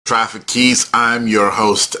Traffic Keys. I'm your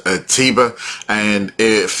host, Atiba, and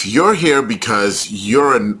if you're here because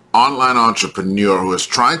you're an online entrepreneur who is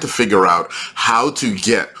trying to figure out how to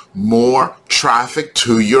get more traffic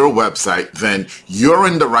to your website, then you're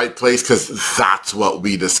in the right place because that's what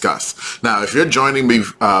we discuss. Now, if you're joining me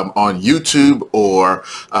on YouTube or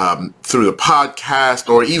through the podcast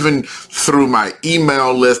or even through my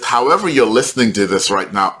email list, however you're listening to this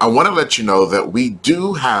right now, I want to let you know that we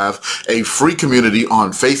do have a free community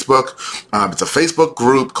on Facebook. It's a Facebook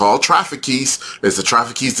group called Traffic Keys. It's a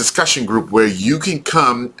Traffic Keys discussion group where you can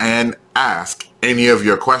come and ask any of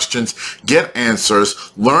your questions, get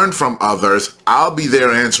answers, learn from others. I'll be there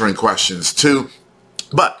answering questions too.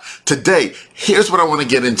 But today, here's what I want to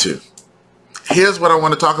get into. Here's what I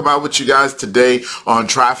want to talk about with you guys today on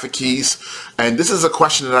Traffic Keys. And this is a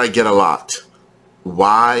question that I get a lot.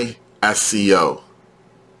 Why SEO?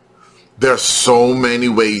 There are so many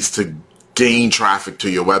ways to gain traffic to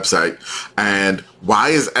your website. And why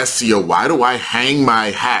is SEO? Why do I hang my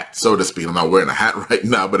hat, so to speak? I'm not wearing a hat right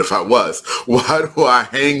now, but if I was, why do I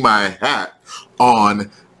hang my hat on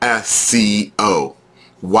SEO?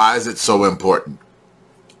 Why is it so important?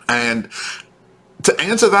 And to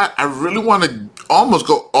answer that, I really want to almost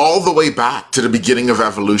go all the way back to the beginning of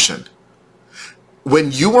evolution.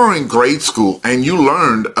 When you were in grade school and you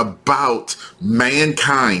learned about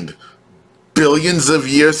mankind billions of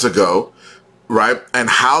years ago, right, and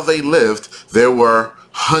how they lived, there were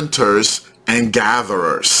hunters and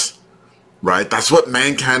gatherers, right? That's what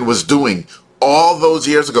mankind was doing all those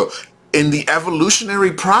years ago. In the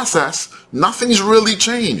evolutionary process, nothing's really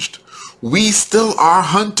changed. We still are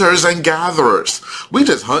hunters and gatherers. We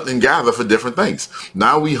just hunt and gather for different things.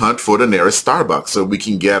 Now we hunt for the nearest Starbucks so we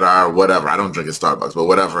can get our whatever. I don't drink at Starbucks, but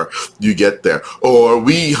whatever you get there. Or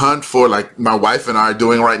we hunt for, like my wife and I are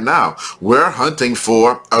doing right now. We're hunting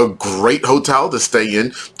for a great hotel to stay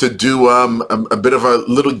in to do a bit of a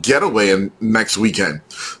little getaway in next weekend.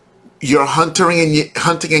 You're hunting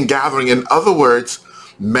and gathering. In other words,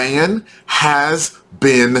 man has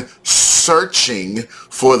been searching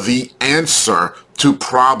for the answer to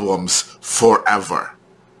problems forever.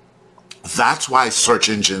 That's why search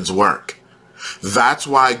engines work. That's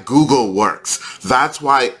why Google works. That's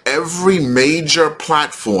why every major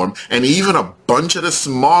platform and even a bunch of the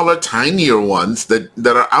smaller, tinier ones that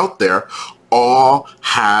are out there all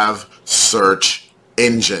have search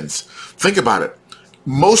engines. Think about it.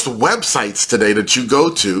 Most websites today that you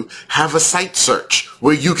go to have a site search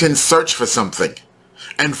where you can search for something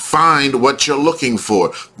and find what you're looking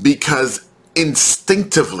for, because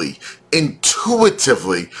instinctively,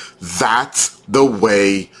 intuitively, that's the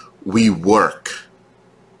way we work.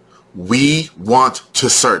 We want to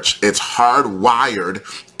search. It's hardwired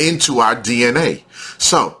into our DNA.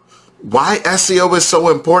 So why SEO is so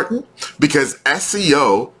important? Because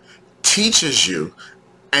SEO teaches you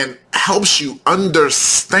and helps you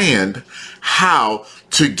understand how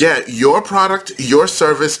to get your product, your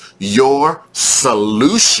service, your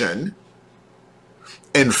solution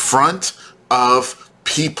in front of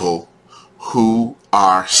people who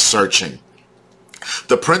are searching.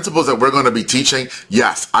 The principles that we're going to be teaching,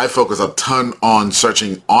 yes, I focus a ton on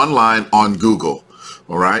searching online on Google.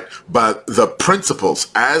 All right. But the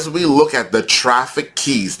principles, as we look at the traffic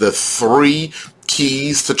keys, the 3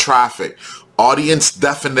 keys to traffic: audience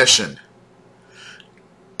definition,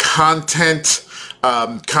 content,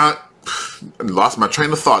 lost my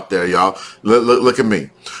train of thought there, y'all. Look at me.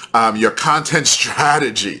 Your content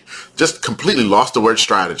strategy. Just completely lost the word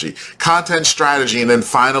strategy. Content strategy, and then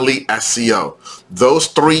finally SEO. Those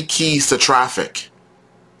 3 keys to traffic.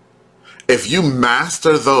 If you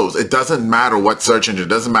master those, it doesn't matter what search engine. It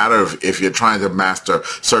doesn't matter if you're trying to master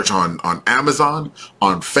search on Amazon,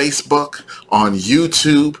 on Facebook, on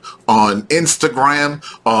YouTube, on Instagram,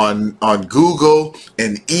 on Google,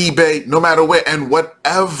 and eBay, no matter where, and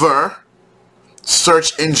whatever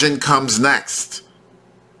search engine comes next.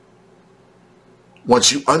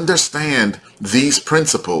 Once you understand these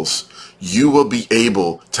principles, you will be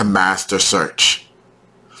able to master search.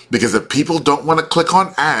 Because if people don't want to click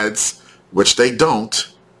on ads, which they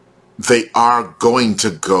don't, they are going to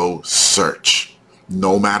go search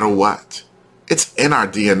no matter what. It's in our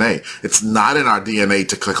DNA. It's not in our DNA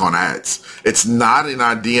to click on ads. It's not in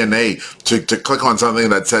our DNA to click on something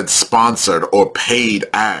that said sponsored or paid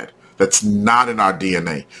ad. That's not in our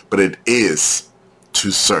DNA, but it is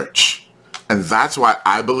to search. And that's why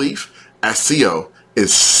I believe SEO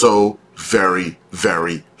is so very,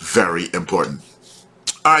 very, very important.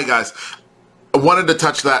 All right, guys. I wanted to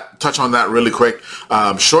touch on that really quick.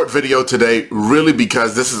 Short video today, really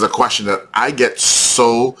because this is a question that I get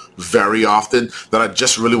so very often that I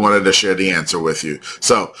just really wanted to share the answer with you.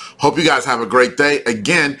 So hope you guys have a great day.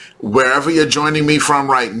 Again, wherever you're joining me from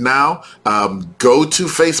right now, go to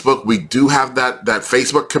Facebook. We do have that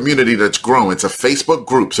Facebook community that's growing. It's a Facebook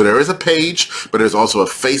group. So there is a page, but there's also a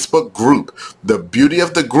Facebook group. The beauty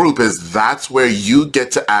of the group is that's where you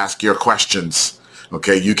get to ask your questions.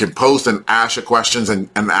 Okay, you can post and ask your questions and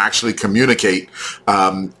actually communicate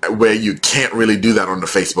where you can't really do that on the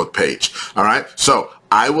Facebook page. All right, so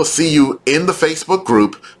I will see you in the Facebook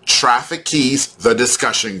group, Traffic Keys, the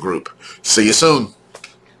discussion group. See you soon.